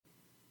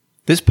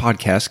This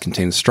podcast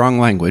contains strong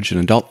language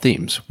and adult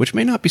themes, which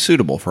may not be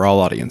suitable for all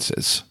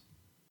audiences.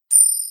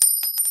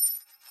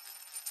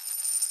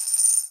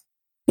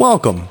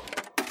 Welcome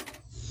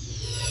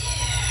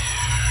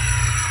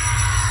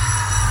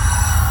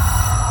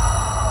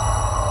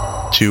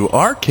to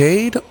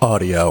Arcade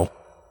Audio.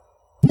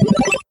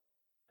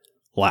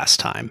 Last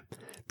time,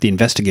 the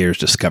investigators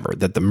discovered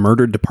that the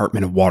murdered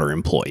Department of Water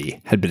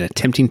employee had been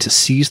attempting to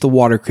seize the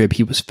water crib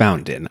he was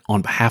found in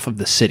on behalf of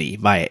the city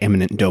via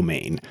eminent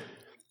domain.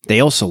 They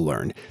also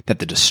learned that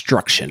the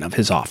destruction of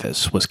his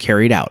office was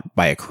carried out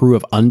by a crew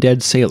of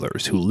undead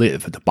sailors who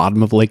live at the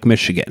bottom of Lake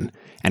Michigan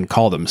and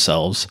call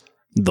themselves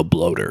the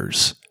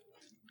Bloaters.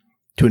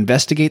 To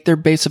investigate their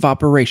base of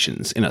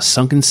operations in a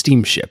sunken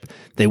steamship,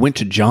 they went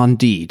to John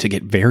Dee to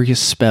get various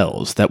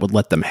spells that would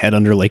let them head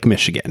under Lake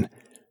Michigan,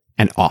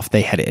 and off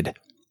they headed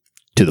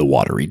to the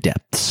watery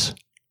depths.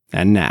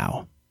 And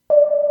now,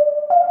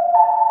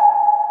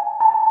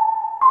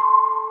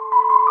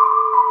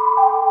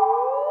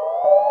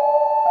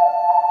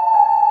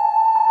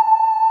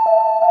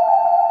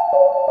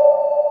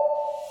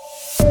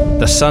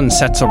 the sun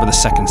sets over the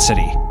second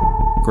city.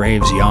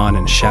 Graves yawn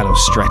and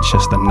shadows stretch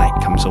as the night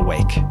comes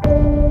awake.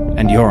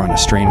 And you're on a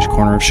strange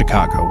corner of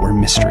Chicago where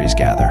mysteries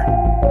gather.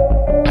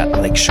 At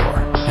Lakeshore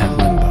and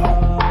Limbo.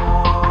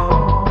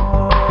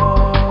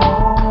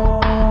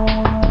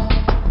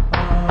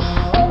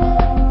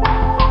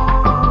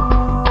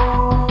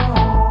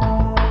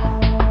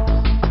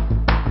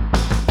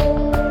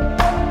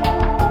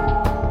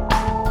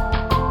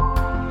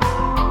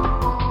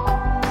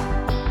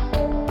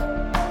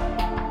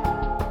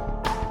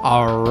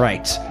 All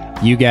right.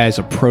 You guys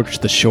approach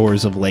the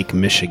shores of Lake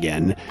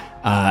Michigan.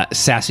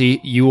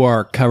 Sassy, you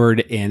are covered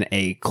in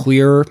a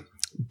clear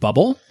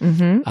bubble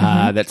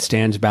that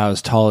stands about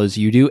as tall as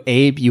you do.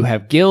 Abe, you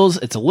have gills.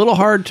 It's a little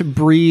hard to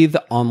breathe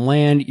on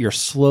land. You're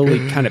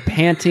slowly kind of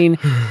panting.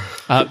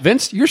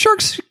 Vince, your shark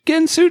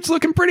skin suit's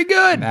looking pretty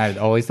good. It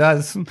always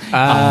does.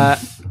 I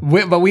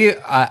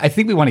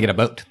think we want to get a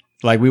boat.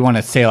 Like, we want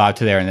to sail out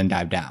to there and then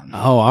dive down.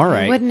 Oh, all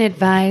right. I wouldn't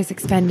advise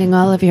expending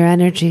all of your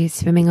energy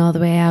swimming all the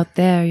way out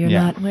there. You're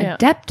not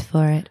adept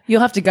for it.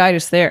 You'll have to guide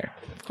us there,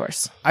 of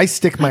course. I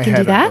stick my can head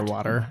do that?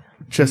 underwater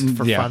just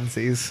for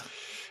funsies.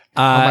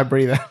 Uh, my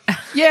breathing.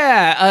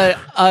 Yeah,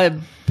 a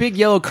big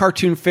yellow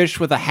cartoon fish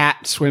with a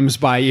hat swims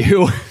by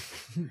you.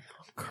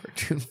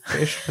 Cartoon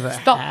fish with a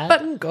Stop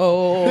hat. and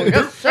go.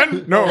 Yes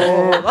and No.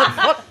 That's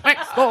what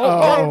makes the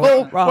world Oh. go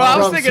round. Well, I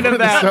was From thinking of Swim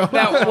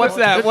that. What's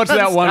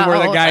that one where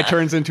the guy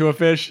turns into a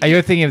fish?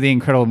 You're thinking of the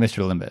incredible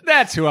Mr. Limbit.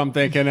 That's who I'm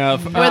thinking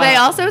of. Where they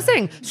also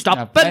sing,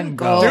 Stop and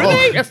go. Do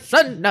they? Yes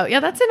and no. Yeah,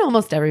 that's in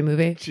almost every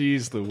movie.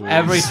 Jeez Louise.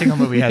 Every single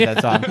movie has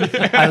that song.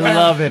 I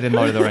love it in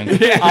Lord of the Rings.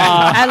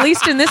 At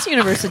least in this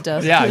universe it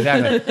does. Yeah,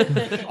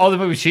 exactly. All the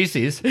movies she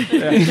sees.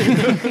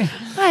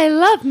 I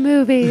love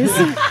movies.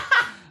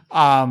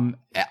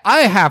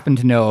 I happen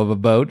to know of a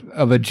boat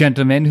of a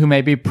gentleman who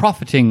may be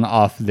profiting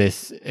off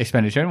this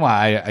expenditure. And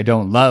while I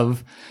don't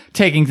love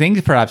taking things,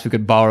 perhaps we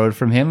could borrow it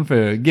from him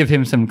give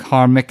him some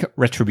karmic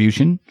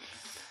retribution.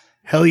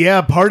 Hell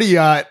yeah, party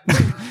yacht.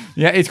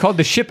 Yeah, it's called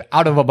the Ship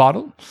Out of a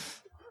Bottle.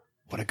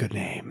 What a good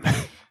name.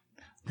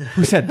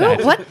 Who said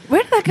that? What?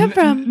 Where did that come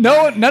from?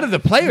 No, none of the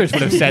players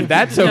would have said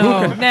that. So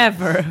No,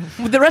 never.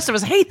 The rest of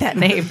us hate that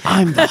name.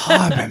 I'm the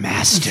harbor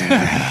master.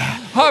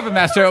 Harbor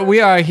Master, we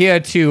are here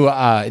to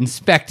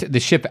inspect the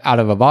ship out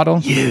of a bottle.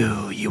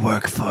 You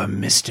work for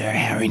Mr.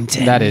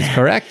 Harrington. That is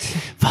correct.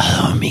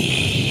 Follow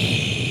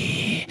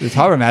me. This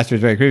Harbor Master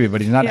is very creepy, but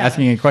he's not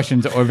asking any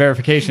questions or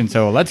verification,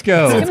 so let's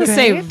go. I was going to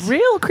say,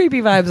 real creepy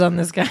vibes on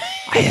this guy.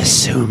 I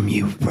assume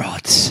you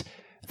brought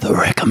the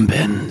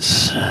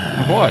recompense.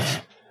 Of course.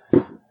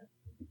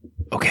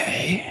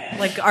 Okay.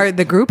 Like, are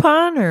the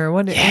Groupon or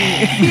what?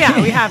 Yeah,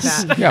 we have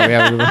that. Yeah, we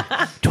have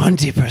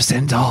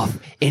 20% off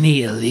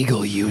any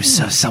illegal use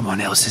of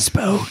someone else's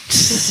boat.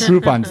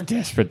 Groupon's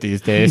desperate these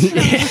days.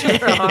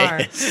 Sure are.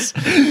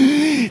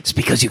 It's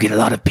because you get a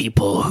lot of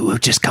people who have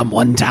just come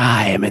one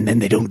time and then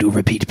they don't do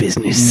repeat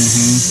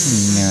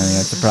business. Yeah,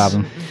 that's a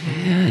problem.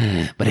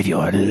 But if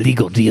you're an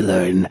illegal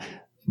dealer in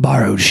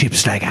borrowed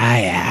ships like I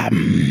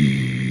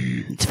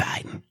am, it's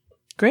fine.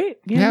 Great.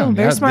 Yeah, no,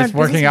 very smart. It's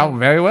working out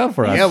very well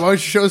for us. Yeah, why don't you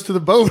show us to the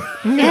boat?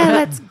 Yeah,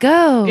 let's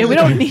go. Yeah, we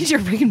don't need your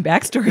freaking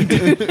backstory,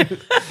 dude.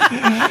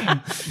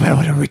 Well,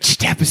 what a rich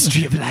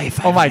tapestry of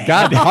life. Oh my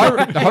God, the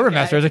Harbor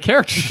Master is a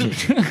character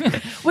sheet.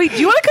 Wait, do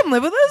you want to come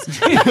live with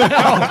us?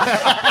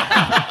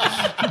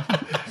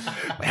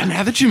 Well,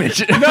 now that you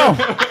mention it. No.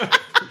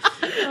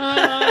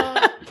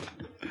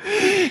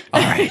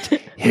 All right,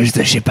 here's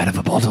the ship out of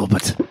a bottle,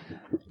 but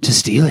to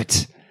steal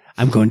it,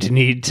 I'm going to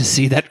need to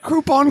see that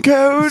Groupon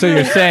code. So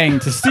you're saying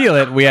to steal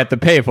it, we have to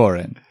pay for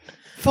it.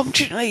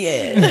 Functionally,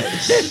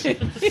 yes.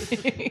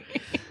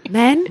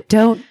 Men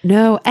don't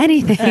know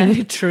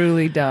anything.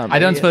 Truly dumb. I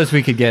don't suppose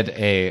we could get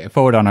a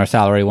forward on our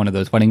salary, one of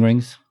those wedding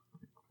rings?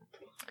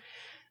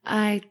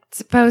 I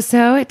suppose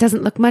so. It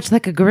doesn't look much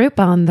like a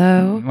Groupon,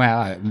 though.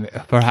 Well,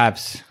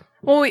 perhaps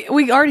Well,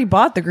 we already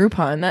bought the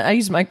Groupon. I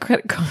used my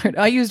credit card.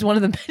 I used one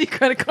of the many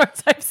credit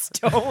cards I've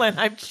stolen,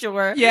 I'm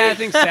sure. Yeah, I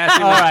think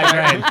Sassy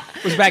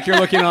was back here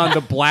looking on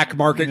the black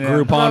market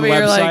Groupon Probably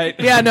you're website. like,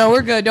 yeah, no,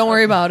 we're good. Don't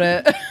worry about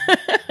it.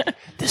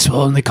 This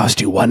will only cost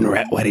you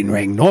 1 wedding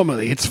ring.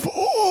 Normally, it's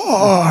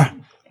 4.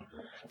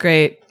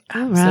 Great.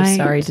 All right. So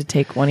sorry to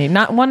take one.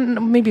 Not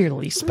one, maybe your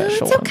least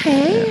special It's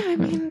okay. I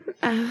mean,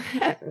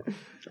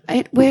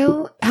 it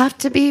will have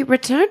to be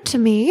returned to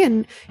me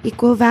in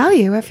equal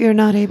value if you're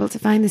not able to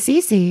find the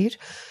sea seed.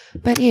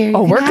 But here, you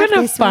Oh, can we're have going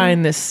to this one.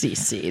 find this sea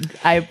seed.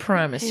 I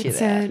promise you It's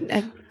that.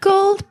 a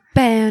gold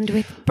band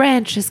with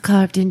branches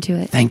carved into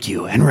it. Thank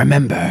you. And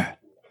remember,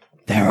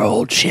 there are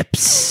old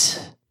ships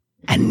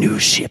and new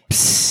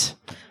ships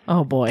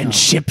Oh, boy. and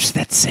ships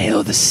that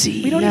sail the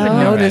sea. We don't even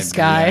know this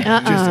guy.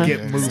 Just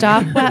get moving.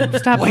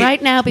 Stop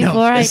right now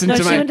before I push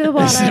you into the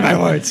water. Listen to my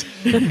words.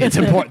 It's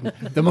important.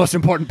 The most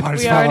important part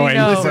is We already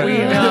following. know. We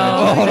know.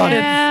 Oh, hold on.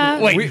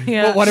 Yeah. Wait,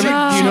 Yeah. what do you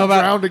know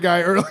about? Drowned a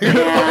guy earlier.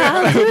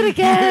 Yeah, I'll do it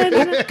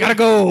again. Gotta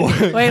go.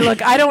 Wait,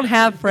 look, I don't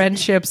have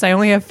friendships. I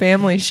only have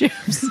family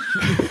ships.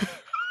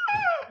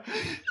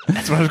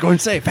 That's what I was going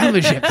to say.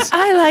 Family ships.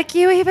 I like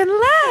you even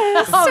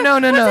less. Oh, no.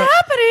 What's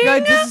happening? No,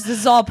 this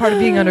is all part of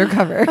being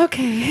undercover.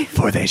 Okay.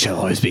 For they shall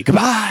always be.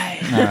 Goodbye.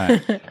 All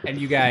right. And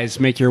you guys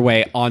make your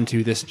way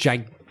onto this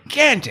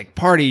gigantic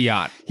party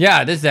yacht.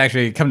 Yeah, this is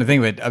actually, come to think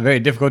of it, a very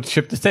difficult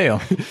ship to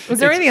sail. Was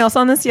there anything else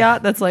on this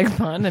yacht that's like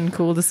fun and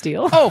cool to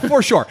steal? Oh,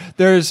 for sure.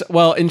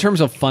 In terms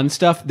of fun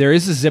stuff, there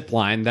is a zip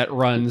line that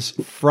runs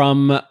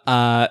from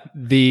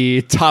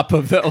the top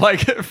of the,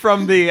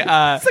 from the.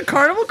 It's a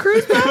Carnival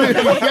cruise now?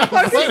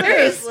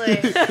 Seriously.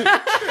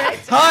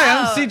 Hi,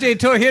 I'm CJ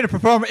Tour here to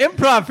perform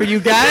improv for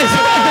you guys.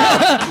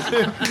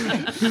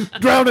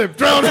 Drown him.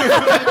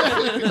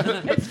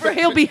 It's for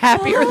he'll be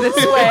happier this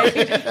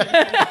way.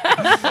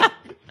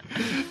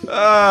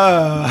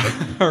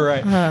 All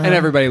right. And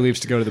everybody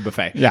leaves to go to the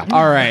buffet. Yeah.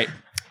 All right.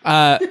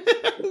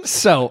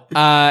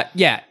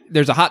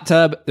 There's a hot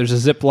tub. There's a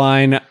zip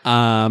line.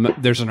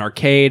 There's an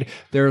arcade.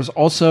 There's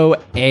also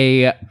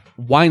a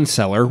wine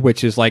cellar,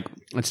 which is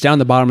it's down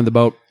the bottom of the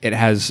boat.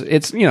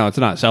 It's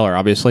not a cellar,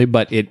 obviously,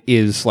 but it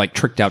is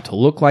tricked out to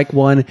look like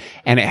one.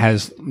 And it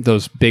has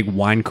those big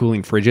wine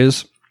cooling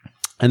fridges.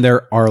 And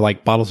there are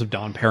bottles of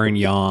Dom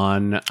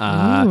Perignon,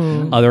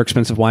 other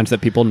expensive wines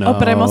that people know. Oh,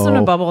 but I'm also in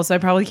a bubble, so I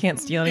probably can't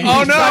steal anything.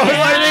 Oh, no.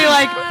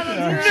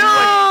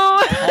 No!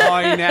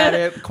 Clawing at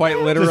it, quite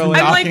literally.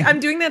 I'm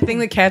doing that thing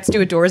that cats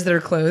do at doors that are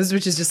closed,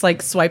 which is just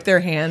swipe their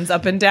hands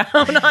up and down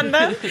on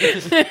them.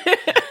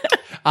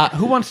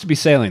 Who wants to be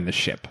sailing this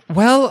ship?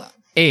 Well,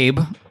 Abe,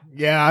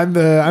 Yeah, I'm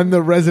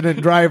the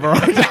resident driver.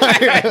 Aren't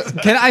I?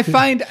 can I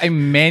find a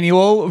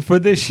manual for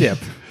this ship?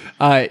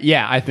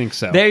 Yeah, I think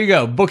so. There you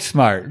go, book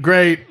smart.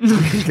 Great.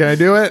 Can I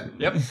do it?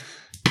 Yep.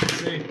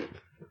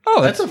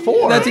 Oh, that's a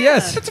 4. That's a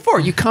yes. That's a 4.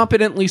 You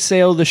competently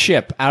sail the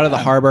ship out of the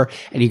harbor,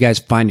 and you guys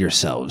find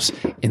yourselves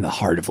in the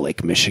heart of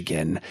Lake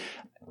Michigan.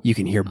 You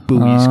can hear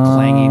buoys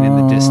clanging in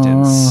the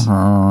distance.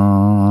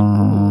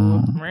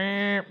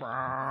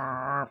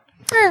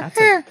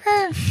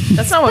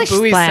 That's not what Splish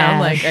buoys sound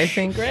splash. like, I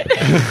think, right?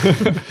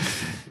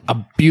 A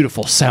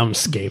beautiful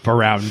soundscape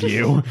around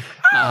you.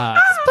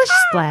 Splish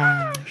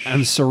splash.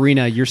 And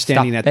Serena, you're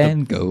standing at the...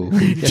 and go.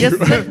 Just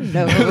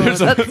know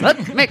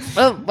that makes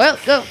the world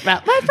go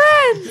round. My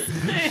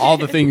friends. all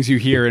the things you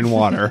hear in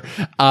water.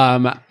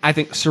 I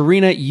think,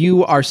 Serena,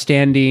 you are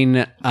standing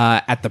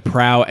at the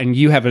prow, and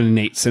you have an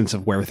innate sense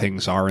of where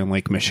things are in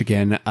Lake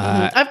Michigan.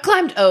 I've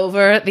climbed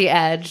over the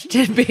edge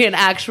to be an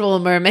actual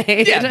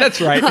mermaid. Yeah,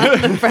 that's right.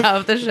 On the prow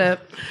of the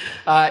ship.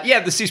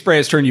 The sea spray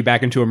has turned you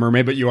back into a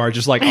mermaid, but you are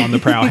just on the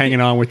prow, hanging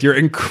on with your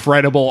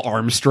incredible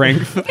arm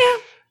strength. Yeah.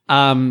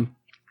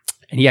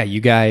 And yeah,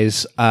 you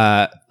guys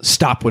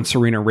stop when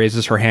Serena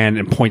raises her hand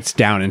and points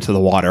down into the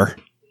water.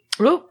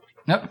 Oop.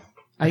 Yep.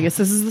 I guess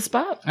this is the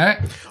spot. All right.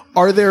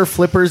 Are there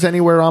flippers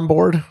anywhere on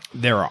board?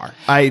 There are.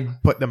 I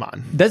put them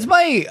on. Does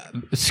my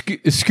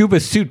scuba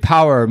suit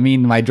power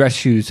mean my dress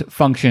shoes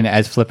function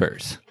as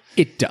flippers?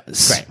 It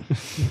does. Great.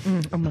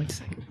 I'm like,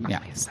 second. Yeah.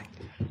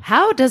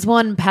 How does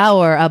one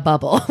power a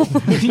bubble?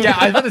 Yeah,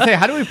 I was about to say,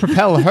 how do we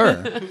propel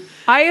her?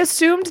 I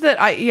assumed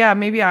that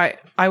maybe I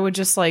would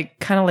just kind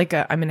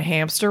of I'm in a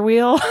hamster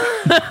wheel.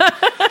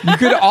 You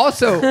could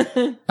also,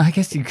 I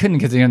guess you couldn't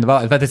because you're in the boat. I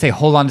was about to say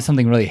hold on to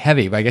something really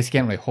heavy, but I guess you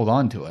can't really hold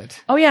on to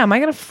it. Oh yeah, am I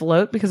gonna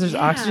float because there's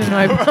oxygen in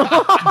my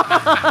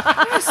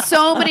boat?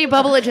 So many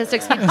bubble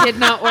logistics did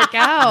not work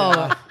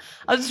out.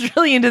 I was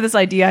really into this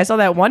idea. I saw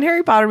that one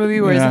Harry Potter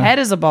movie where his head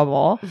is a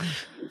bubble.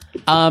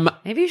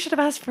 Maybe you should have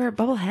asked for a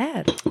bubble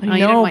head. I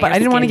know, but I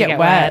didn't want to get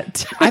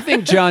wet. I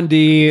think John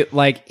D,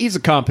 he's a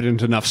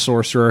competent enough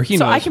sorcerer. He knows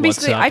So I can what's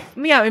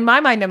basically, up. in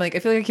my mind, I'm I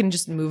feel like I can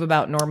just move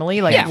about normally,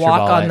 Yeah. walk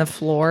Ball on it. the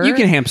floor. You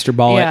can hamster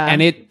ball Yeah. it,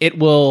 and it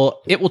will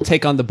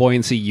take on the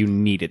buoyancy you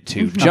need it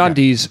to. John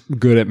D's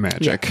good at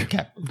magic.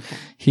 Okay.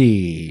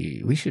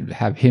 We should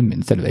have him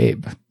instead of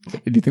Abe. Do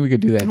you think we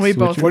could do that? We switch?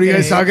 both- What are you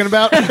guys talking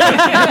about?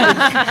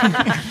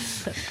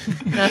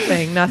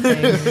 Nothing.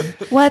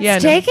 What's Yeah, no.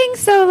 taking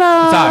so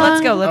long? Sorry.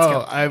 Let's go. Let's Oh, go.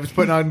 I was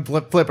putting on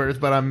flippers,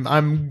 but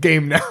I'm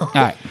game now. All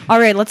right. All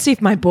right. Let's see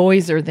if my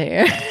boys are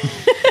there.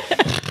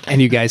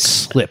 And you guys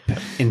slip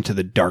into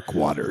the dark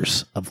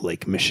waters of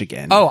Lake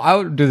Michigan. Oh,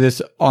 I'll do this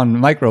on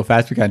micro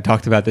fast. We kind of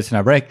talked about this in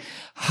our break.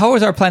 How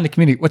is our plan to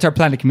communicate? What's our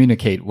plan to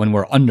communicate when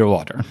we're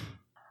underwater?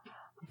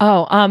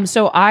 Oh,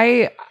 so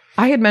I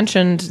had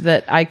mentioned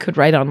that I could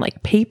write on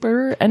like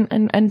paper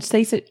and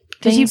say things.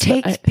 Did you but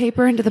take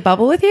paper into the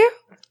bubble with you?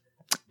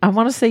 I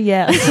want to say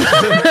yes.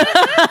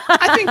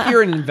 I think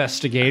you're an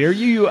investigator.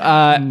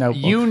 Notebook.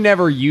 You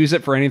never use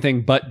it for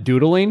anything but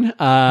doodling. But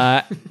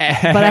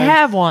I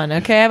have one.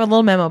 Okay, I have a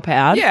little memo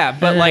pad. Yeah,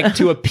 but like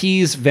to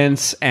appease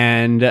Vince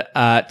and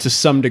to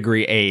some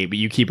degree Abe,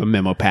 you keep a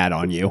memo pad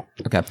on you.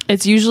 Okay.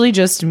 It's usually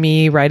just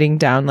me writing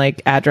down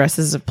like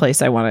addresses of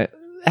places I want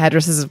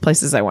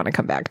to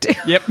come back to.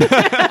 Yep.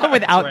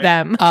 Without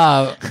them.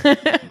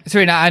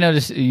 Serena, I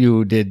noticed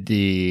you did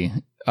the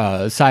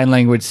sign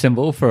language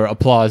symbol for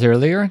applause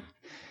earlier.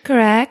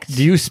 Correct.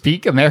 Do you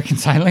speak American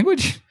Sign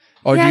Language?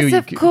 Or do Yes, you,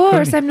 of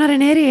course. I'm not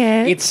an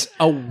idiot. It's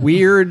a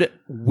weird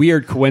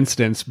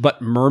coincidence, but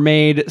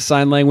mermaid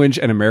sign language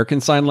and American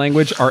sign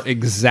language are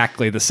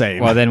exactly the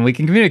same. Well, then we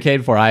can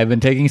communicate, for I've been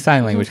taking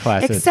sign language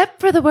classes. Except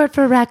for the word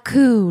for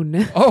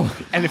raccoon. Oh,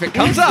 and if it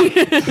comes up,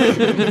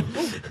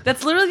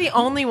 That's literally the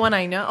only one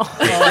I know.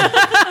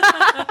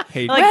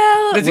 hey,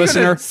 Well,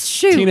 listener,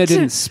 shoot. Tina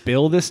didn't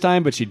spill this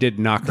time, but she did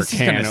knock her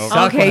can over.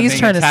 suck Okay, when I'm he's being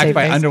trying to attacked save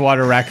by face.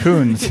 underwater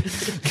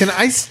raccoons. Can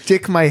I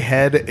stick my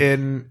head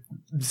in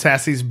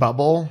Sassy's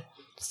bubble?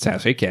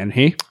 Sassy, can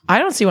he? I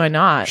don't see why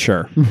not.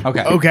 Sure.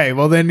 Okay. Okay,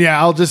 well then, yeah,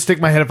 I'll just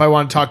stick my head if I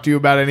want to talk to you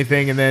about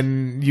anything, and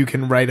then you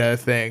can write a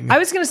thing. I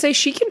was going to say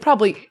you can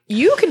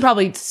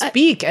probably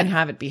speak and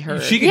have it be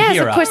heard. She can Yes,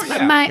 hear of course. us.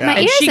 My And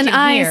ears she and can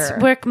eyes hear.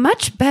 work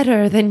much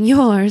better than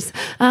yours,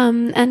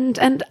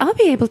 and I'll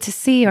be able to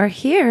see or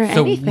hear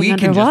So anything we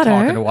can underwater. just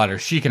talk underwater.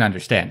 She can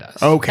understand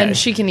us. Okay. And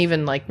she can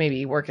even like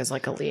maybe work as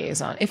like a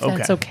liaison if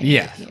that's okay.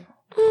 Yeah. with you.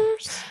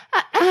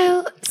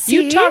 I'll see.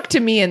 You talk to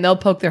me and they'll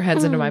poke their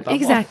heads into my bubble.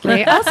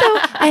 Exactly. Also,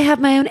 I have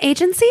my own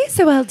agency,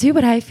 so I'll do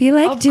what I feel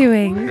like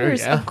doing.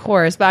 Of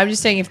course. But I'm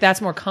just saying if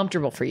that's more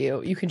comfortable for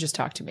you, you can just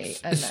talk to me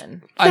and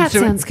then. That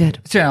sounds good.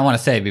 Serena, I want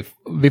to say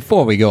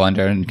before we go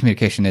under, and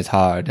communication is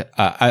hard.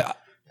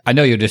 I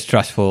know you're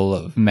distrustful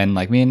of men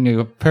like me, and you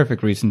have a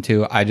perfect reason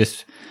to. I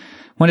just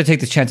want to take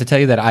this chance to tell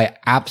you that I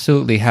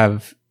absolutely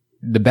have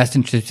the best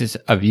interests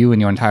of you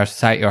and your entire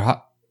society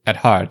at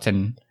heart.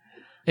 And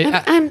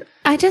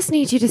I just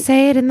need you to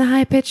say it in the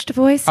high-pitched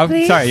voice, I'm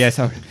please. sorry, yes.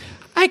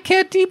 I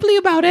care deeply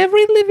about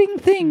every living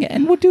thing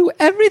and will do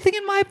everything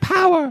in my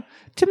power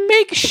to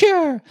make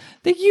sure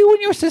that you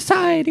and your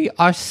society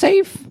are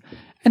safe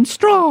and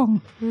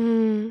strong.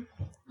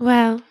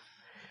 Well,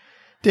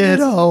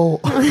 Ditto.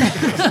 are you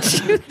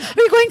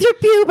going through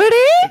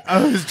puberty?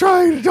 I was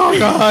trying to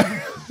talk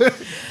on.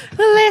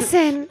 Well,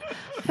 listen,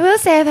 I will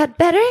say I've had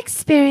better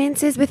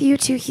experiences with you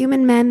two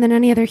human men than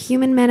any other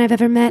human men I've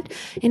ever met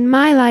in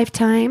my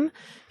lifetime.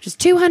 Just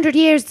 200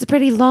 years is a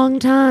pretty long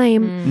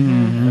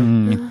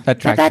time. That But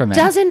tracks that for men.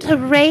 doesn't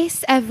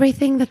erase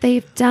everything that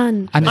they've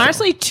done.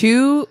 Honestly,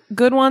 2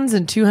 good ones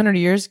in 200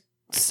 years,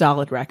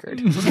 solid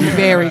record.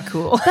 Very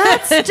cool.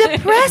 That's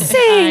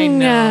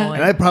depressing.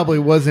 And I probably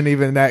wasn't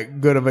even that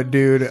good of a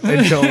dude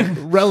until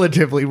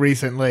relatively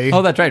recently.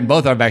 Oh, that's right. In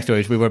both our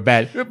backstories, we were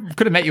bad.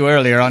 Could have met you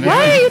earlier on.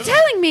 Why are you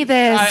telling me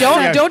this?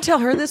 Don't tell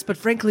her this, but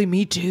frankly,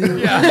 me too.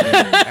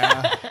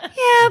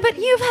 Yeah, but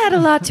you've had a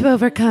lot to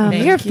overcome.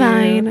 You're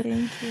fine.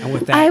 And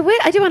with that,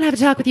 I do want to have a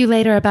talk with you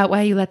later about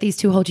why you let these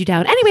two hold you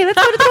down. Anyway, let's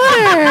go to the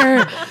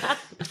water.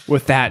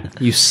 With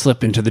that, you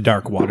slip into the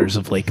dark waters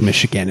of Lake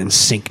Michigan and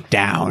sink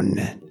down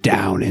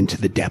into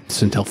the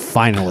depths until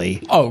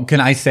finally. Oh, can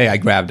I say I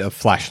grabbed a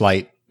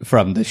flashlight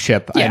from the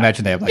ship? I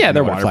imagine they have like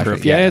they're water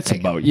waterproof. flashlight. Yeah, it's a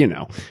take it. boat, you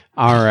know.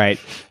 All right.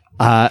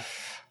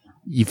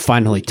 You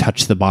finally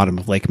touch the bottom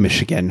of Lake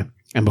Michigan,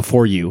 and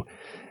before you,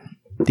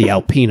 the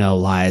Alpina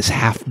lies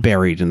half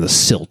buried in the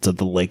silt of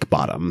the lake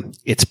bottom,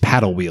 its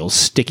paddle wheels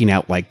sticking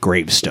out like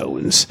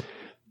gravestones.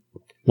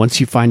 Once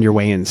you find your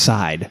way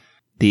inside,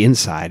 the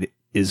inside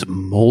is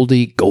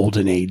moldy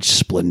golden age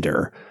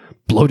splendor.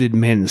 Bloated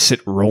men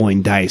sit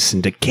rolling dice in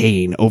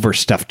decaying,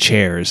 overstuffed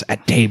chairs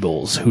at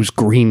tables whose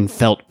green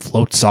felt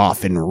floats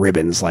off in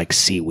ribbons like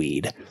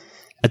seaweed.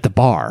 At the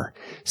bar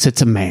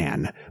sits a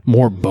man,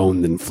 more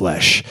bone than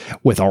flesh,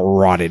 with a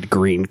rotted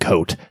green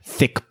coat,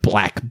 thick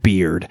black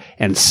beard,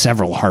 and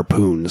several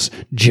harpoons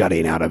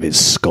jutting out of his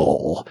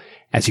skull.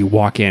 As you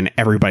walk in,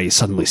 everybody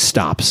suddenly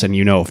stops, and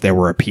you know if there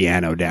were a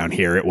piano down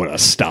here, it would have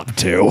stopped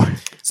too.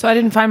 So I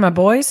didn't find my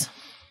boys.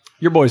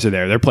 Your boys are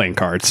there. They're playing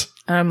cards.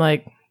 And I'm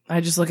like,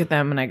 I just look at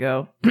them and I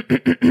go,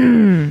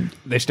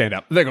 They stand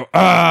up. They go,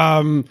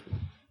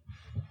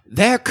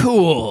 they're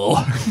cool.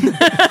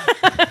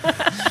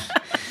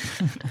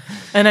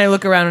 and I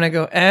look around and I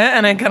go,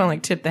 and I kind of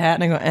like tip the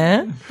hat and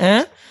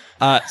I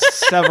go,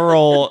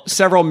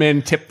 Several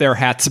men tip their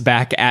hats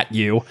back at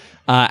you.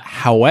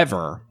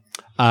 However,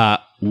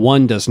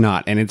 One does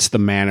not, and it's the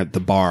man at the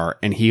bar,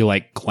 and he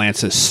like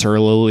glances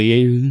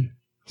surlily.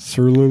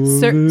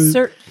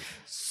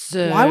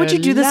 Why would you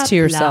do this to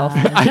yourself?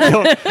 I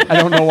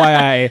don't know why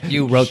I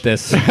You wrote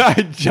this.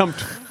 I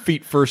jumped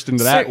feet first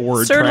into that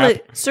word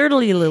trap.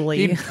 Surly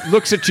Lily. He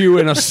looks at you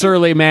in a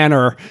surly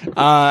manner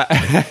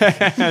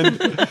and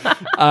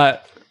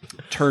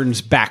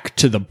turns back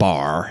to the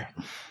bar.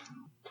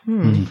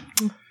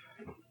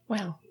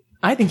 Wow.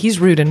 I think he's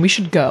rude and we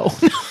should go.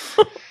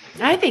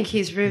 I think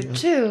he's rude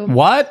too.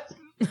 What?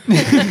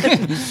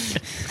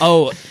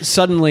 Oh,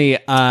 suddenly,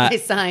 I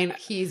sign,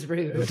 he's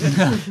rude.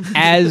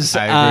 as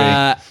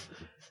I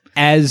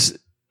as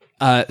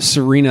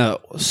Serena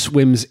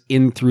swims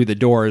in through the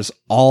doors,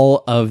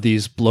 all of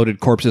these bloated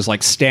corpses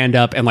like stand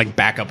up and like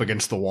back up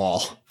against the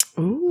wall,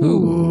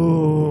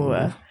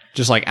 Ooh.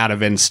 just like out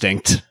of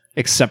instinct,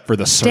 except for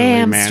the surly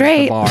Damn man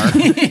straight. at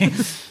the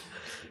bar.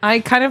 I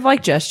kind of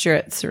like gesture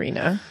at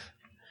Serena.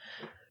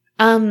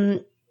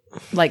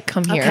 Like,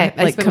 come here. Okay,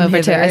 I like, swim come over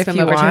here to, I if swim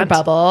you over to her want.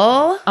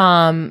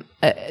 bubble.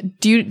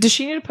 Does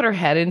she need to put her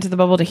head into the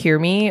bubble to hear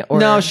me? Or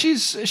No,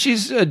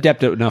 she's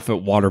adept enough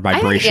at water I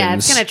vibrations. think, yeah,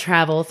 it's going to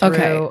travel through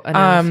okay.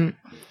 enough.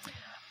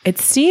 It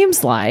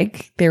seems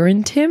like they're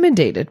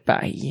intimidated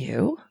by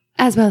you.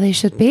 As well they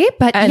should be,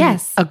 but And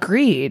yes.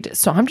 agreed.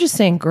 So I'm just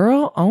saying,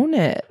 girl, own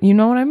it. You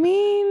know what I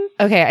mean?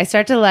 Okay, I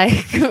start to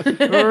like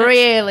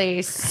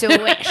really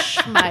swish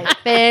my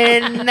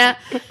fin, and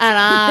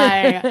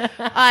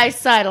I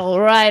sidle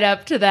right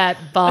up to that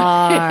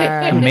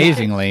bar.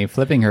 Amazingly,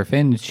 flipping her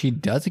fin, she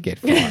does get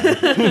far.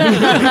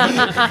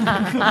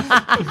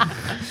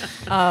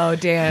 Oh,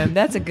 damn.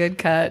 That's a good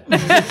cut.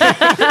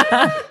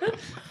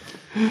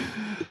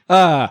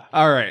 All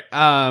right.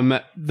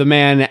 The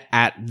man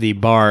at the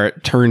bar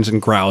turns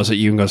and growls at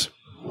you and goes,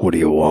 "What do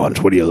you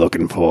want? What are you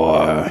looking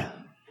for?"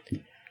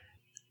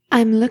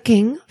 I'm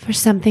looking for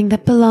something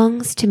that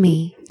belongs to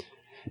me.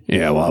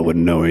 Yeah, well, I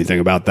wouldn't know anything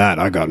about that.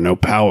 I got no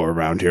power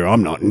around here.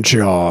 I'm not in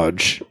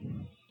charge.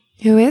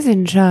 Who is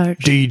in charge?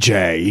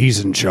 DJ, he's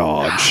in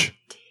charge.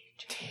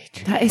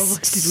 That is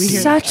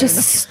such a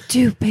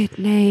stupid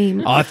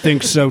name. I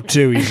think so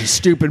too. He's a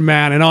stupid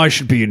man, and I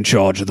should be in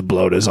charge of the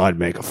bloaters. I'd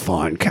make a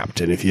fine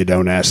captain if you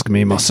don't ask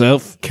me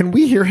myself. Can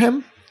we hear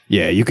him?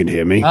 Yeah, you can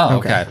hear me. Oh,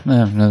 okay.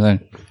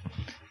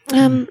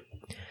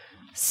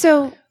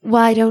 So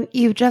why don't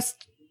you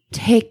just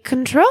take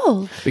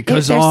control?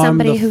 Because If there's I'm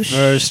somebody the who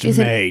first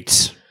isn't-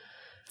 mate.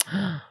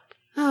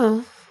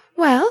 Oh,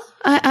 well,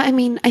 I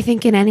mean, I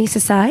think in any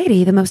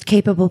society, the most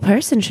capable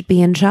person should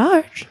be in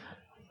charge.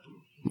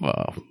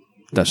 Well,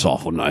 that's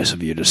awful nice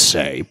of you to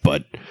say,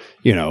 but,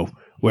 you know,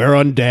 we're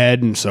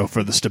undead, and so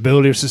for the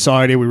stability of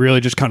society, we really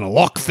just kind of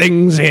lock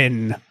things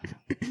in.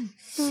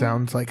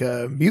 Sounds like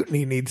a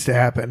mutiny needs to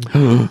happen.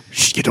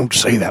 Shh, you don't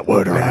say that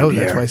word I know, around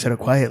that's here. why I said it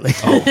quietly.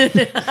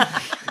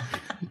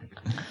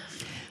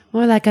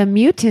 More like a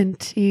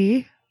mutant.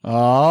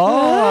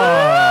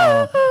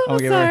 Oh. Oh,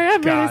 sorry,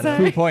 I'm really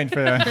sorry. 2 point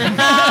for that.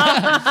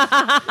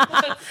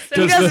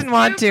 He doesn't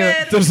want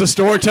to. Does the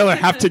storyteller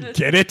have to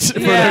get it for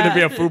there to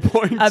be a foo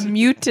point? A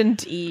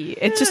mutant-y.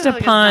 It's just a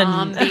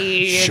pun.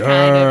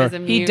 Sure.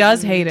 He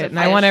does hate it, and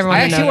I want everyone I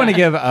to actually know want to that.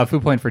 give a foo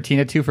point for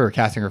Tina, too, for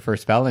casting her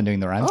first spell and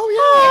doing the rhymes.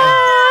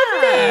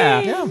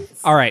 Yeah.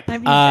 All right.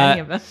 I've used any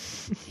of them.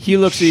 He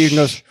looks at you and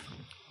goes,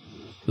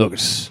 "Look,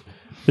 this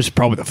is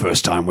probably the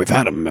first time we've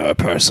had a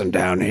person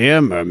down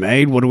here.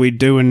 Mermaid, what are we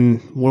doing?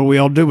 What are we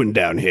all doing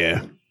down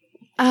here?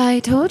 I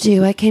told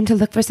you I came to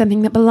look for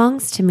something that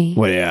belongs to me.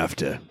 What are you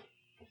after?"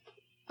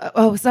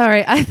 Oh,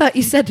 sorry. I thought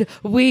you said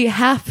we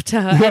have to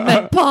and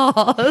then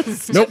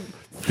paused. Nope.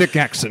 Thick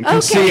accent.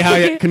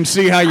 Okay. Can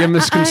see how you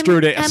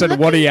misconstrued it. I I'm said,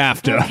 "What are you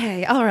after?"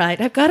 Okay, all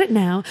right. I've got it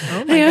now.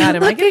 Oh my God,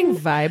 am I getting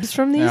vibes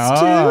from these two?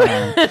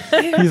 Oh.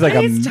 He's like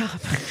a.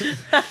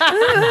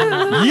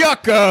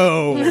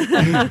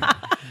 Yucko.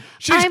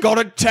 She's got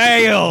a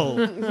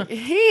tail.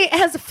 He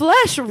has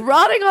flesh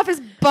rotting off his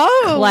bones.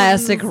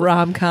 Classic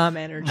rom-com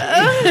energy.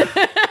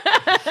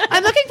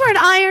 I'm looking for an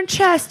iron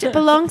chest. It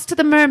belongs to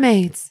the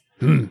mermaids.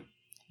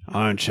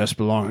 Iron chest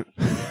belong.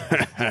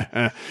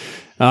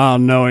 I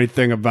don't know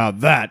anything about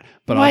that,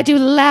 but Why do you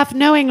laugh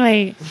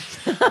knowingly?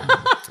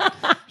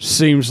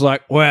 seems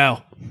like,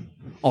 well,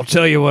 I'll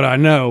tell you what I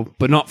know,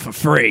 but not for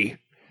free.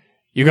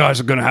 You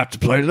guys are going to have to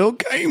play a little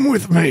game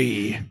with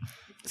me.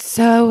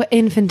 So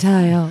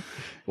infantile.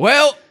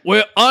 Well,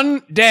 we're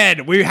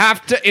undead. We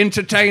have to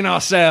entertain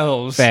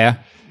ourselves. Fair.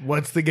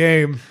 What's the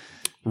game?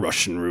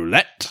 Russian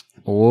roulette.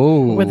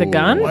 Oh. With a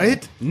gun?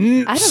 What?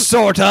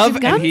 Sort of. do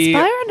guns And he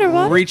fire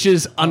underwater?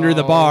 reaches under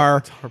the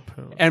bar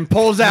and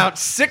pulls out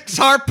 6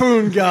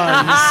 harpoon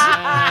guns.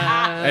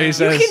 And he You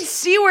says, can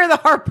see where the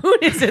harpoon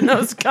is in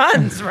those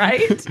guns,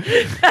 right?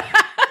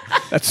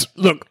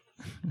 Look,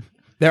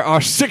 there are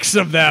 6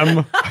 of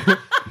them.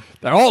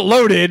 They're all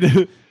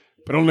loaded,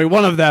 but only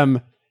one of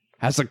them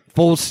has a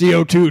full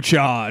CO2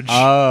 charge.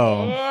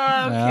 Oh.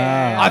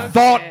 Okay. I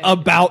thought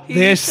about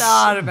this.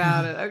 Thought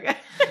about it. Okay.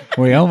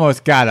 We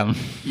almost got him.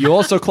 You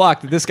also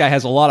clocked that this guy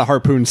has a lot of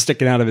harpoons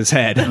sticking out of his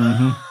head.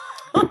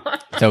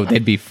 So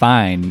they'd be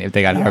fine if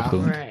they got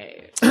harpooned.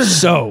 Right.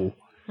 So,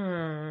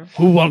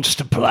 who wants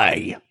to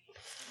play?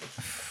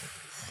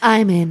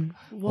 I'm in.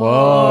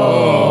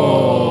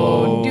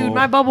 Oh, dude,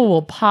 my bubble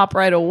will pop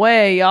right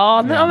away, y'all.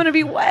 And then I'm gonna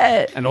be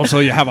wet. And also,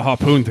 you have a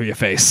harpoon through your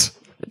face.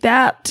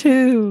 That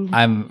too.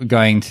 I'm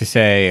going to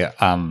say,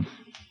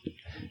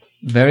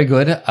 very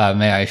good.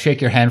 May I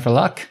shake your hand for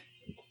luck?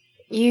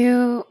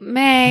 You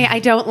may. I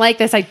don't like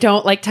this. I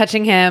don't like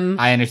touching him.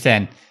 I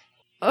understand.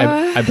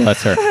 I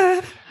bless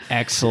her.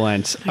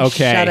 Excellent.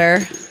 Okay.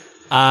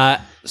 Shudder.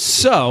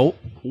 So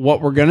what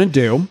we're gonna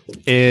do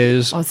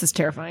is Oh, this is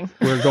terrifying.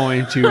 we're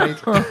going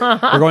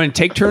to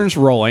take turns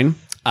rolling.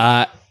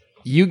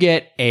 You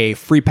get a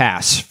free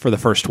pass for the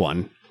first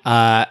one.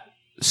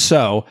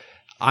 So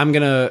I'm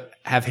gonna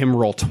have him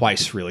roll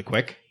twice really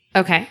quick.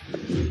 Okay.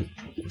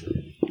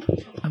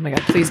 Oh my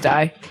god, please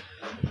die.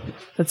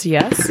 That's a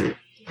yes.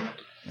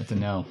 That's a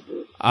no.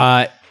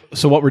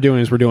 So what we're doing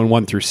is we're doing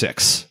 1 through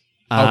 6.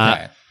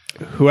 Okay.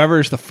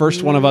 Whoever's the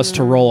first one of us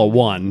to roll a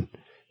 1,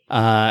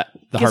 the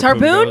Gets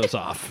harpoon harpooned? goes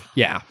off.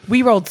 Yeah.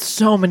 We rolled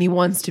so many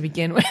ones to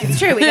begin with. It's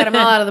true. We got them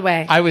all out of the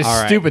way. I was All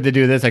right. stupid to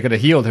do this. I could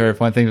have healed her if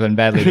one thing went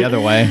badly the other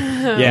way.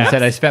 Yeah.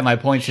 Instead, I spent my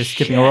points just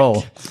skipping a roll.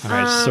 All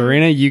right,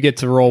 Serena, you get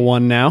to roll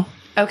 1 now.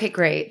 Okay,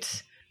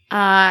 great.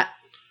 I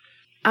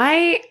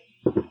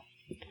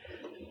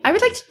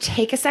would like to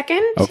take a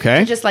second. Okay.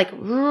 To just like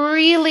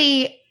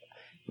really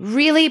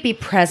be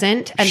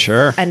present and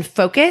Sure. and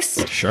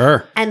focus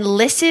Sure. and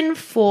listen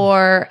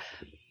for.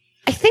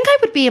 I think I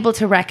would be able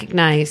to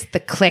recognize the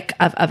click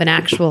of an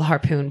actual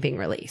harpoon being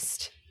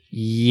released.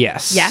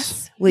 Yes.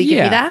 Yes? Will you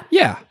give me that?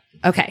 Yeah.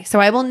 Okay, so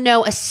I will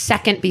know a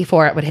second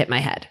before it would hit my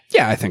head.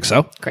 Yeah, I think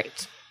so.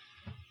 Great.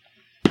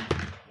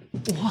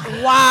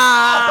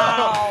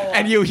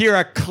 And you hear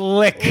a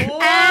click. And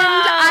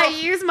I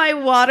use my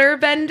water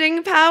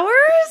bending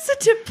powers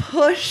to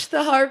push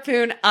the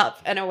harpoon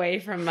up and away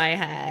from my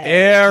head.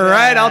 Yeah,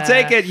 right. I'll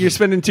take it. You're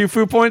spending 2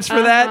 foo points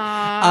for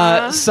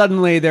that.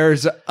 Suddenly,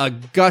 there's a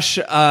gush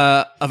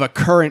of a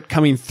current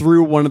coming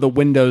through one of the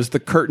windows. The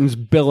curtains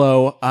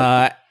billow,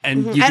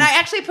 and you. And I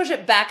actually push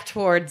it back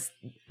towards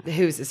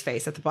who's his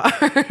face at the bar.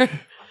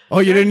 Oh,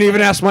 you didn't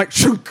even ask my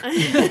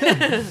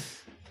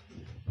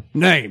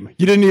name.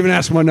 You didn't even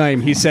ask my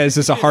name. He says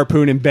as a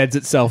harpoon embeds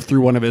itself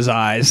through one of his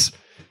eyes.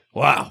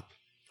 Wow,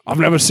 I've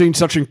never seen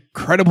such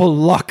incredible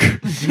luck.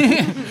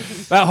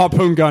 That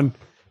harpoon gun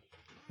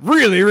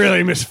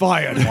really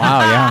misfired. Wow,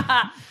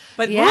 yeah.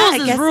 But Yeah, rules I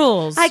is guess-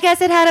 rules. I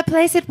guess it had a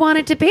place it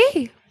wanted to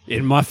be.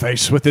 In my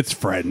face with its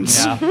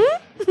friends. Yeah.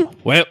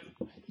 Well,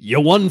 you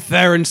won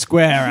fair and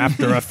square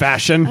after a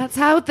fashion. That's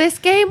how this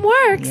game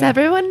works.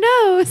 Everyone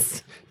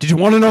knows. Did you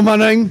want to know my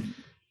name?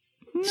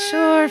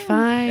 Sure,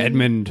 fine.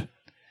 Edmund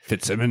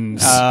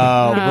Fitzsimmons.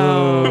 Oh,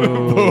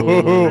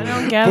 boo. I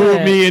don't get Boo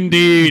it. me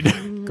indeed.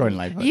 Gordon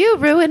Lightfoot. You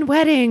ruin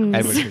weddings.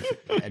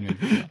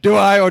 Edward. Do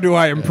I or do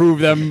I improve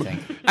them?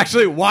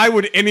 Actually, why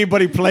would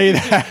anybody play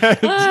that?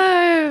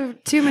 Oh,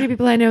 too many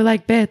people I know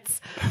like bits.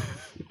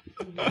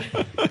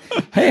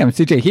 Hey, I'm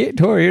CJ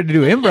Tor here to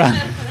do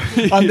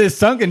improv on this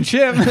sunken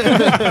ship.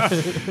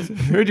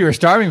 Heard you were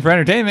starving for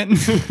entertainment.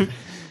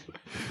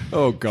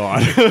 Oh,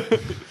 God.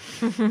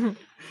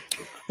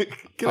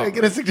 Can I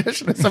get a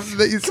suggestion of something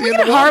that you see in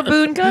Get the a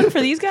harpoon gun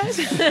for these guys?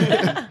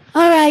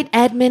 All right,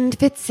 Edmund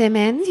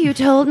Fitzsimmons, you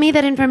told me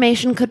that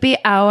information could be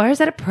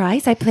ours at a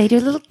price. I played your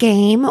little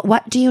game.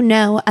 What do you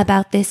know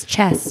about this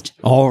chest?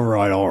 All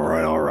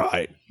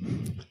right.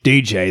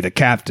 DJ, the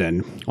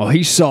captain, well,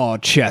 he saw a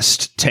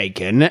chest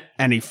taken,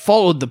 and he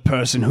followed the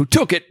person who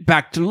took it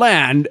back to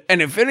land,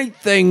 and if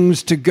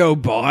anything's to go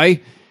by,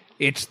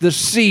 it's the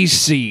sea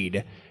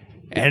seed.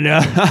 And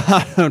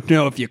I don't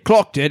know if you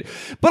clocked it,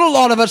 but a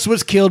lot of us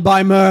was killed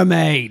by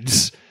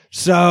mermaids.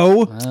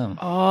 So,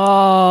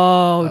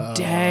 Oh,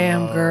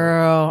 damn,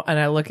 girl. And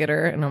I look at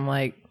her and I'm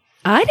like,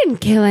 I didn't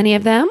kill any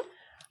of them.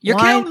 you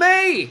Why- killed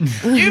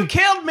me! You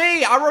killed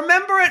me! I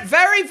remember it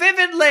very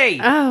vividly!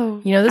 Oh.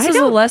 you know, this I is a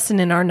don't- lesson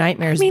in our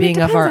nightmares I mean, it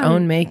being of our depends on-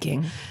 own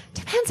making.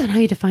 Depends on how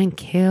you define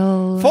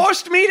kill.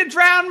 Forced me to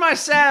drown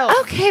myself!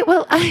 Okay,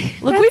 well,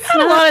 Look, we've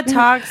had a lot of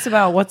talks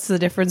about what's the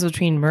difference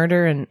between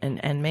murder and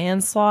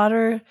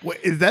manslaughter. Wait,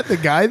 is that the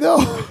guy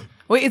though?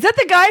 Wait, is that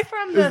the guy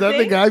from the Is that the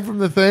thing? guy from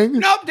the thing?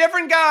 Nope,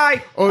 different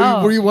guy!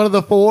 Oh, were you one of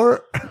the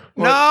 4?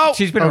 No!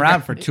 She's been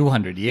around for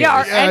 200 years. Yeah,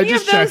 are Yeah, any of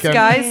just those checking.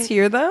 guys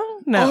here though?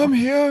 No. I'm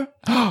here.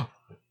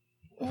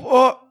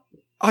 Well,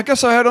 I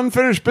guess I had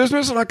unfinished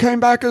business and I came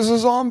back as a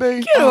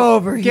zombie. Get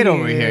over here. Get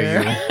over here,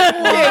 you.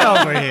 Get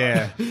over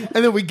here.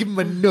 And then we give him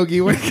a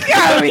noogie.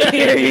 Get over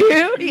here,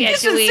 you. You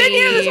just been sitting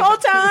here this whole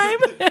time.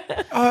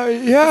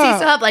 Does he Yeah.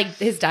 still have, like,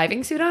 his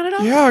diving suit on at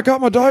all? Yeah, I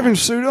got my diving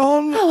suit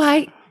on.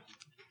 Oh,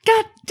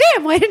 God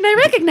damn, why didn't I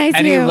recognize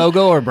Any you?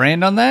 logo or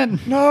brand on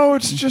that? No,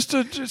 it's just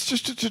a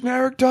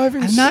generic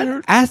diving I'm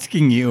not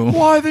asking you.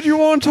 Why did you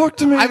want to talk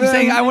to me? I'm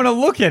saying I want to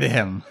look at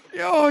him.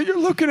 Oh, you're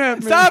looking at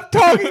me. Stop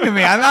talking to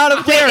me. I'm out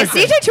of Wait, is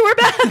character. CJ Tour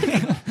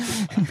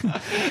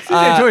back?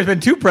 CJ Tour's been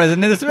too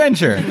present in this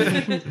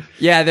adventure.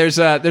 Yeah, there's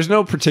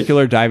no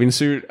particular diving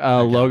suit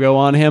logo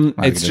on him.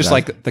 I It's can do just that.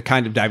 like the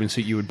kind of diving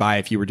suit you would buy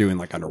if you were doing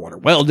like underwater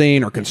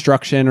welding or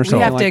construction or We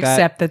something have to like that.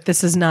 accept that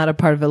this is not a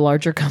part of a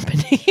larger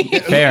company.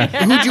 Fair.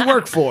 Who'd you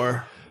work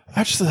for?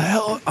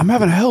 I'm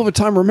having a hell of a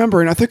time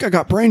remembering. I think I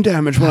got brain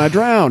damage when I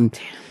drowned.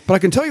 But I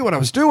can tell you what I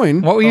was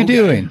doing. What were you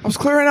doing? I was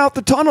clearing out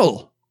the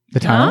tunnel. The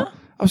tunnel?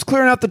 I was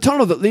clearing out the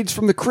tunnel that leads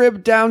from the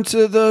crib down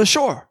to the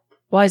shore.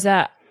 Why is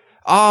that?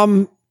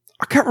 I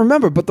can't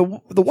remember, but the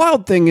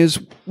wild thing is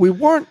we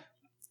weren't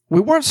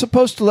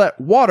supposed to let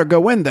water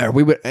go in there.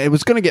 It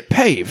was going to get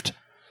paved.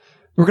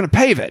 We were going to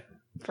pave it.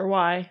 For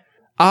why?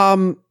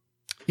 I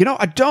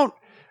don't.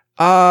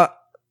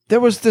 There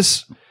was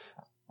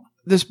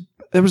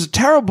there was a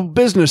terrible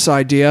business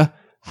idea,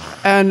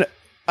 and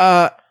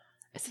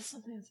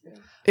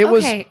it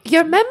was. Okay,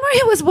 your memory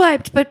was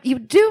wiped, but you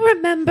do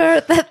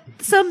remember that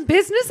some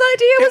business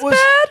idea was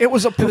bad? It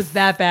was a. It was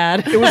that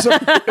bad. It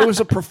was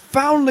a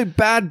profoundly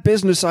bad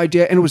business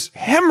idea, and it was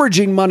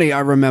hemorrhaging money. I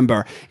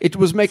remember it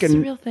was a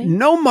making real thing?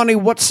 no money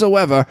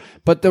whatsoever.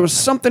 But there was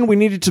something we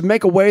needed to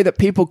make a way that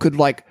people could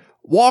like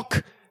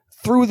walk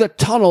through the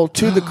tunnel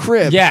to the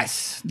crib.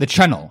 Yes, the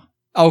tunnel.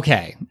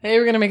 Okay, Hey,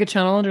 we're gonna make a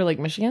channel under Lake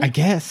Michigan. I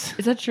guess.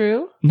 Is that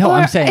true? No, Or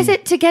I'm saying. is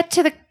it to get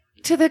to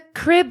the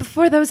crib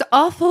for those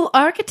awful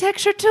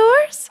architecture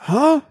tours?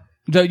 Huh?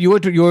 So you were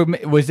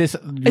was this?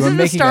 You Is were it the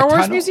making Star a Wars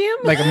tunnel? Museum?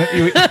 Like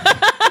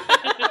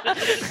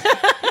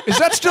Is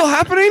that still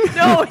happening?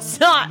 No, it's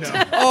not.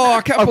 Oh,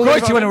 I can't of believe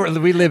course you want to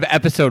relive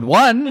episode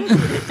 1.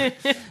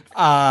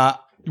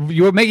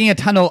 You were making a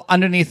tunnel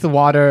underneath the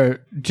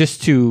water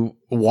just to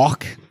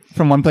walk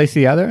from one place to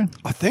the other.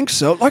 I think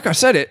so. Like I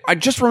said, I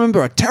just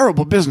remember a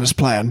terrible business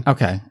plan.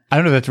 Okay, I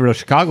don't know if that's a real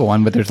Chicago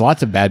one, but there's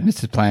lots of bad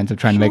business plans of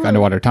trying to make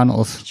underwater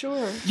tunnels.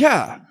 Sure.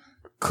 Yeah.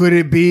 Could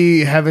it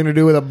be having to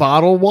do with a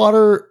bottled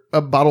water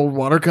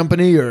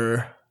company,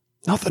 or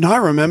Nothing I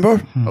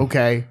remember.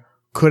 okay?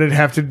 Could it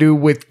have to do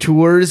with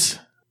tours?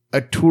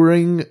 A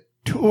touring?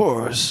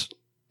 Tours.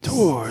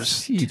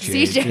 CJ,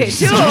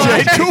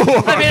 Tour.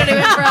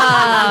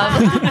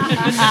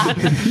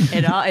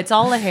 It's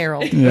all a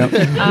herald. Yep.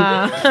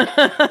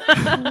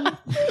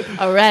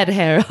 a red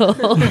herald.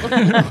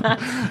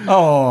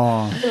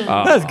 Oh,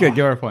 that's good.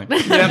 Give her a point.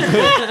 Give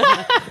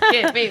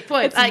me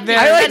points. I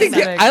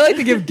like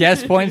to give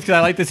guest points because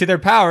I like to see their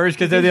powers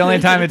because they're the only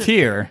time it's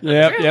here.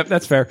 Yep,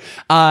 that's fair.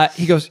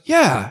 He goes,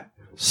 yeah,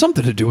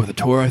 something to do with the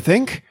tour, I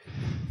think.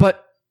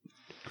 But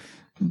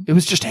it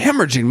was just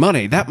hemorrhaging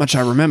money. That much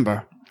I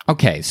remember.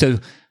 Okay, so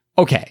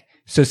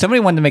somebody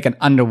wanted to make an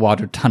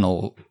underwater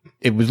tunnel.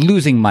 It was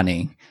losing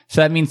money,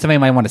 so that means somebody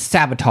might want to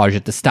sabotage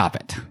it to stop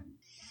it.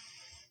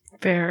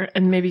 Fair,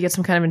 and maybe get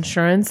some kind of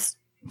insurance.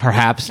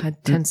 Perhaps,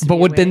 That tends to but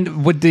be would a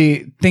then would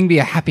the thing be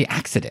a happy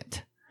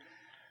accident?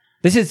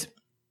 We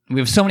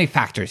have so many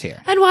factors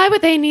here. And why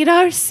would they need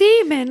our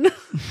semen?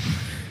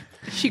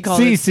 She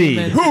called CC. it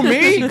semen. Who,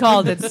 me? She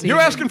called it semen. You're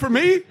asking for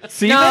me?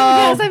 See,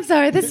 Yes, I'm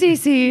sorry, the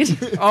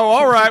CC. Oh,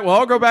 all right. Well,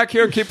 I'll go back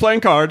here and keep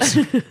playing cards.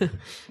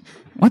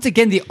 once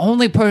again, the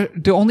only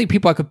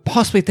people I could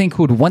possibly think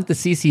who would want the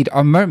sea seed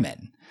are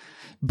mermen,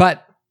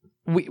 but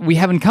we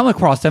haven't come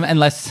across them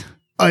unless.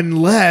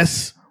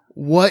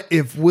 What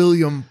if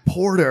William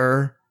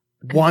Porter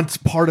wants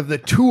part of the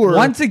tour?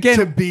 Once again,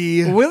 to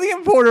be.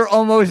 William Porter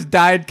almost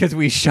died because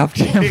we shoved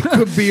him. It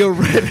could be a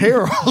red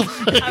herald.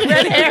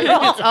 Red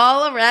herald. It's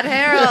all a red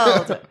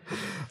herald.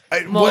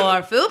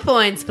 More foo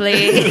points,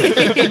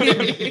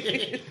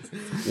 please.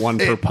 One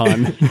per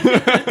pun.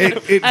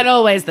 And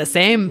always the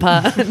same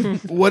pun.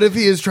 What if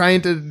he is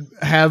trying to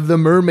have the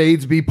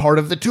mermaids be part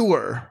of the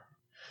tour?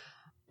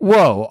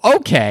 Whoa,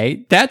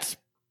 okay, that's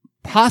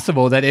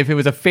possible that if it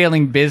was a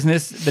failing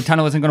business, the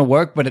tunnel isn't going to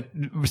work, but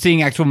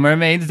seeing actual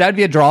mermaids, that'd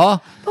be a draw.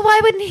 But why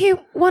wouldn't he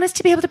want us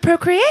to be able to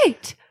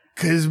procreate?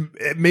 Because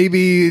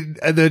maybe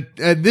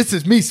this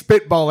is me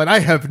spitballing. I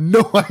have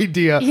no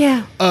idea.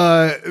 Yeah.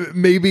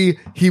 Maybe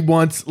he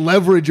wants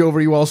leverage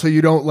over you all, so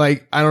you don't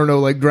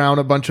drown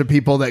a bunch of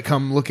people that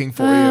come looking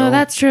for you.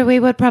 That's true. We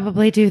would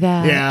probably do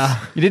that. Yeah.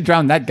 You did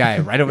drown that guy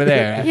right over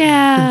there.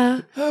 Yeah.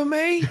 Oh,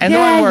 me? And the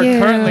Yeah, one we're you.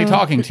 currently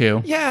talking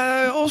to.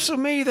 Yeah, also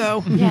me,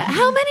 though. Yeah.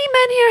 How many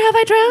men here have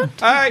I drowned?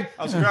 Hey,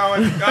 how's it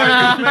going? It's me.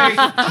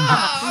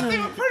 I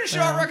think I'm pretty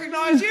sure I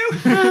recognize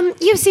you.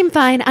 You seem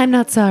fine. I'm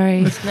not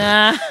sorry.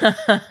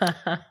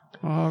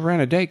 I ran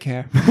a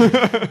daycare.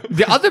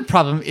 The other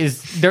problem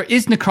is there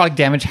is necrotic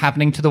damage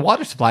happening to the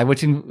water supply,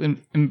 which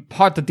in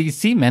part that these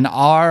seamen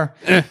are...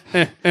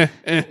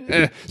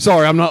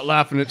 Sorry, I'm not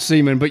laughing at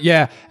seamen, but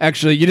yeah,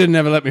 actually, you didn't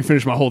ever let me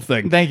finish my whole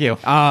thing. Thank you.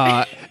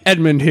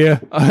 Edmund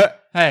here.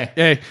 Hey.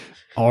 Hey.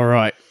 All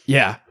right.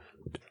 Yeah.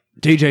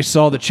 DJ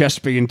saw the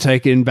chest being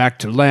taken back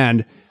to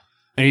land,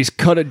 and he's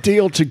cut a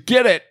deal to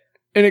get it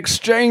in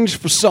exchange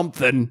for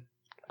something.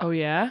 Oh,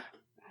 yeah?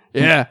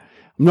 Yeah.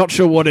 I'm not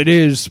sure what it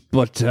is,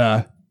 but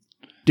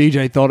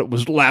DJ thought it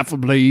was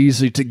laughably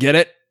easy to get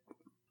it.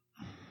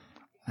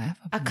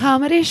 A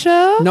comedy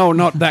show? No,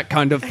 not that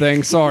kind of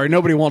thing. Sorry,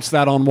 nobody wants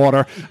that on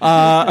water.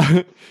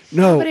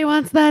 No. Nobody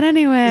wants that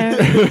anywhere.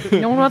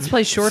 No one wants to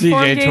play short form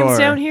CJ games Tor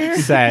down here.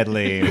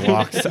 sadly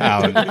walks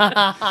out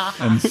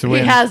and He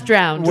swims. has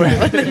drowned.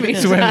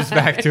 Swims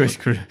back to his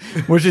crew,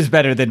 which is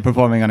better than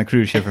performing on a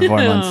cruise ship for 4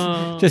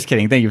 months. Just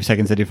kidding. Thank you,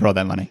 Second City, for all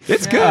that money.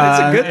 It's good. It's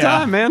a good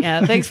time, man.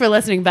 Yeah, thanks for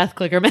listening, Beth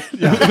Clickerman.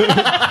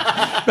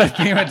 Beth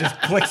Kingerman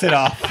just clicks it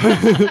off.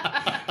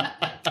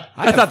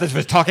 I thought this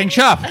was talking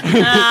shop.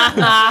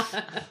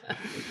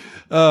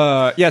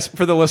 Yes,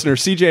 for the listener,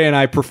 CJ and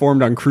I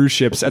performed on cruise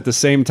ships at the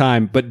same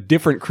time, but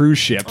different cruise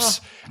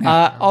ships.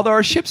 Although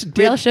our ships did...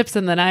 Real ships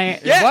in the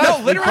night. Yeah,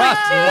 no, literally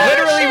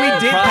we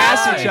did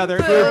pass each other.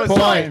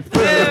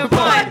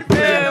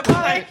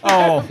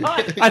 Oh,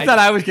 I thought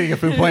I was getting a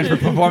food point for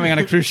performing on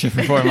a cruise ship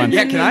for 4 months.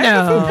 Yeah, can I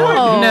have a food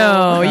point?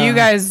 No, you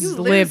guys lose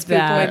lived food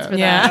points that. for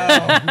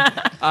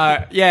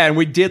Yeah. Yeah, and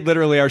we did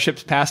literally, our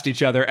ships passed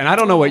each other. And I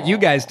don't know what you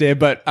guys did,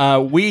 but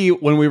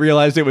when we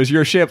realized it was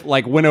your ship,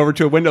 like went over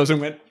to windows and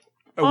went...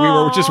 We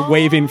were just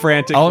waving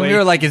frantically. Oh, and we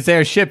were like, it's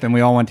their ship, and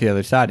we all went to the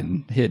other side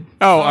and hid.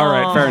 Oh, all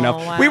right, fair enough.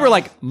 wow. We were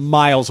like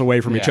miles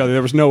away from each Yeah. other.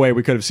 There was no way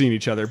we could have seen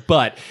each other.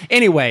 But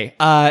anyway,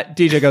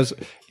 DJ goes,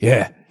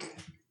 yeah.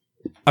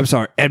 I'm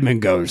sorry,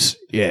 Edmund goes,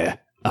 yeah.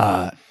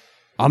 I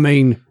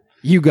mean,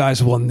 you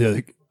guys won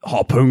the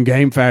harpoon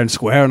game fair and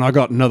square, and I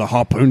got another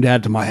harpoon to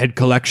add to my head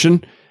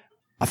collection.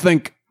 I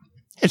think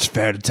it's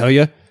fair to tell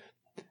you,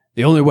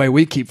 the only way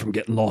we keep from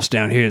getting lost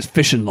down here is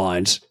fishing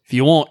lines. If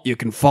you want, you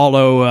can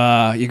follow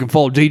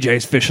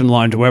DJ's fishing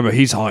line to wherever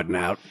he's hiding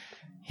out.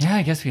 Yeah,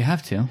 I guess we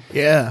have to.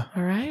 Yeah.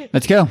 All right.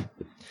 Let's go.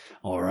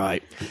 All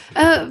right.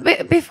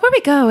 Before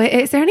we go,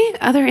 is there any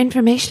other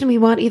information we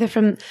want either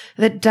from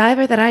the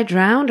diver that I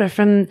drowned or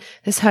from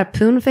this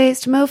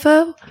harpoon-faced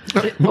mofo?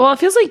 Well, it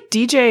feels like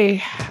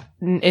DJ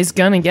is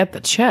gonna get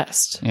the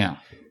chest. Yeah.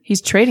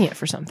 He's trading it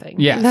for something.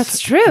 Yes. That's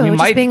true. We Just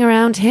might, being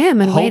around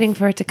him and waiting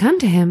for it to come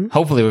to him.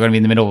 hopefully, we're going to be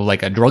in the middle of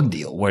like a drug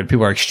deal where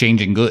people are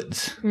exchanging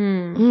goods.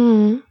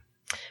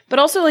 But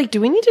also, like, do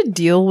we need to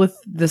deal with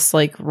this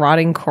like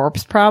rotting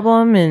corpse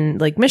problem in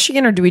like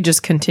Michigan, or do we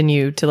just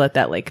continue to let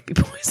that lake be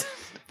poisoned?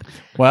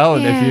 Well,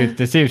 Yeah. if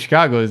the city of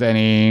Chicago is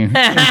any...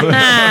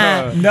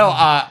 No,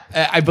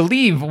 I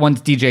believe once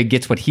DJ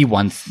gets what he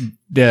wants,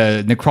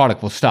 the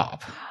necrotic will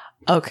stop.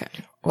 Okay.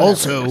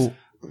 Also,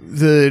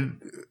 the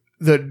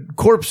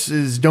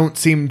corpses don't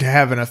seem to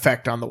have an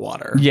effect on the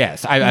water.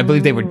 Yes, I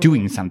believe they were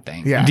doing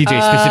something. Yeah.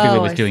 DJ specifically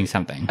Oh, was I doing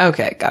something.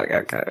 Okay. Got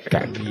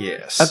it.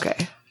 Yes.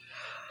 Okay.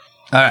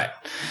 All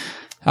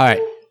right.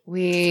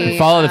 We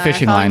Follow the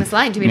fishing following line. This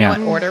line. Do we Yeah.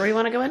 know what order we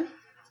want to go in?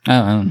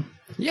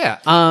 Yeah.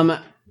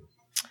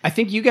 I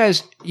think you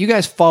guys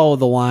follow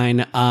the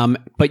line,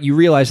 but you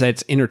realize that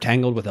it's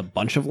intertangled with a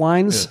bunch of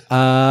lines.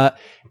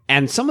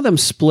 And some of them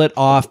split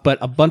off, but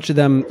a bunch of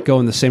them go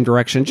in the same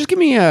direction. Just give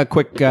me a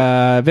quick,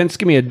 Vince,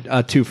 give me a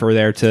twofer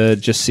there to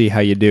just see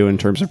how you do in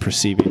terms of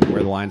perceiving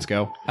where the lines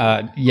go.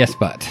 Yes,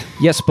 but.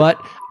 Yes, but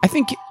I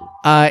think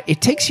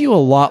it takes you a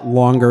lot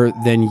longer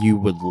than you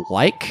would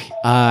like,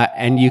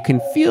 and you can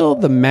feel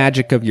the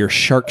magic of your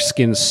shark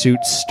skin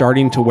suit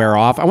starting to wear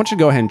off. I want you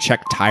to go ahead and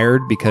check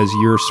tired because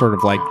you're sort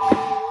of like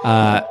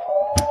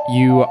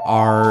you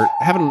are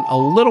having a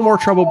little more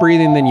trouble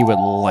breathing than you would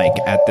like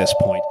at this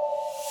point.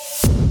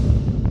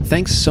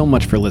 Thanks so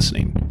much for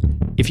listening.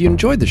 If you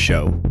enjoyed the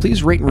show,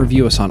 please rate and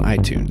review us on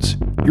iTunes.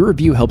 Your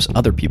review helps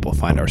other people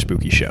find our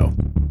spooky show.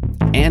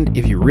 And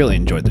if you really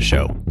enjoyed the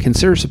show,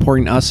 consider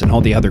supporting us and all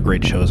the other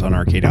great shows on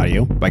Arcade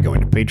Audio by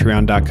going to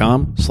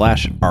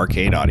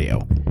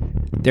patreon.com/arcadeaudio.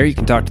 There you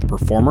can talk to the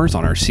performers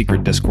on our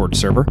secret Discord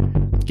server,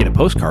 get a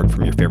postcard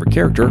from your favorite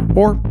character,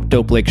 or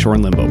dope Lakeshore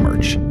and Limbo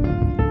merch.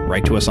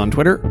 Write to us on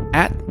Twitter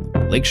at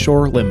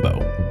Lakeshore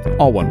Limbo,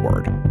 all one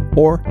word,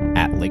 or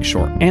at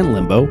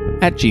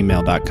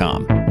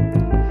lakeshoreandlimbo@gmail.com.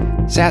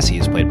 Sassy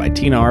is played by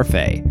Tina R.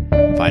 Fay.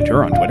 Find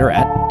her on Twitter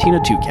at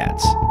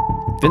Tina2Cats.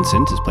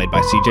 Vincent is played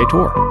by CJ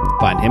Tor.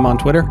 Find him on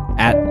Twitter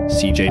at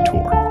CJ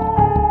Tor.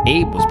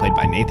 Abe was played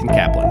by Nathan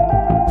Kaplan.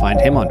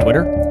 Find him on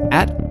Twitter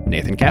at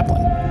Nathan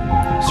Kaplan.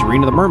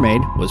 Serena the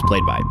Mermaid was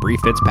played by Bree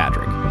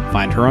Fitzpatrick.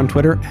 Find her on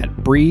Twitter at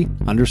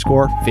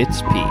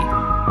Bree_FitzP.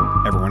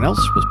 Everyone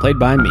else was played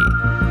by me,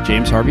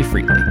 James Harvey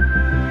Freetley.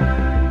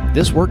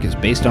 This work is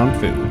based on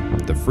Foo,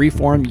 the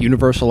freeform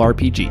universal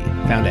RPG,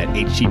 found at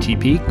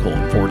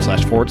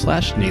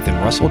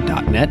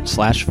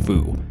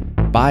http://nathanrussell.net/foo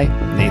by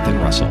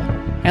Nathan Russell,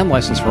 and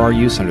licensed for our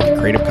use under the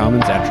Creative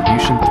Commons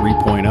Attribution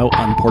 3.0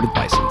 Unported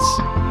License.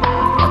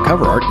 Our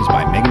cover art is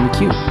by Megan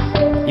McHugh.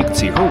 You can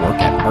see her work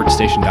at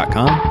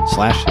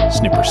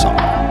artstation.com/snippersong.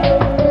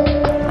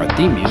 Our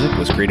theme music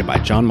was created by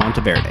John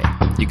Monteverde.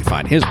 You can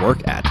find his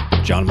work at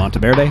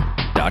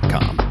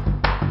johnmonteverde.com.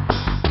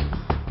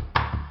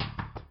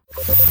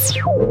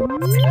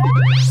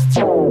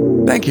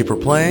 Thank you for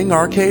playing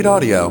Arcade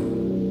Audio.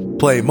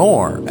 Play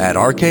more at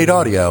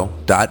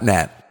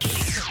arcadeaudio.net.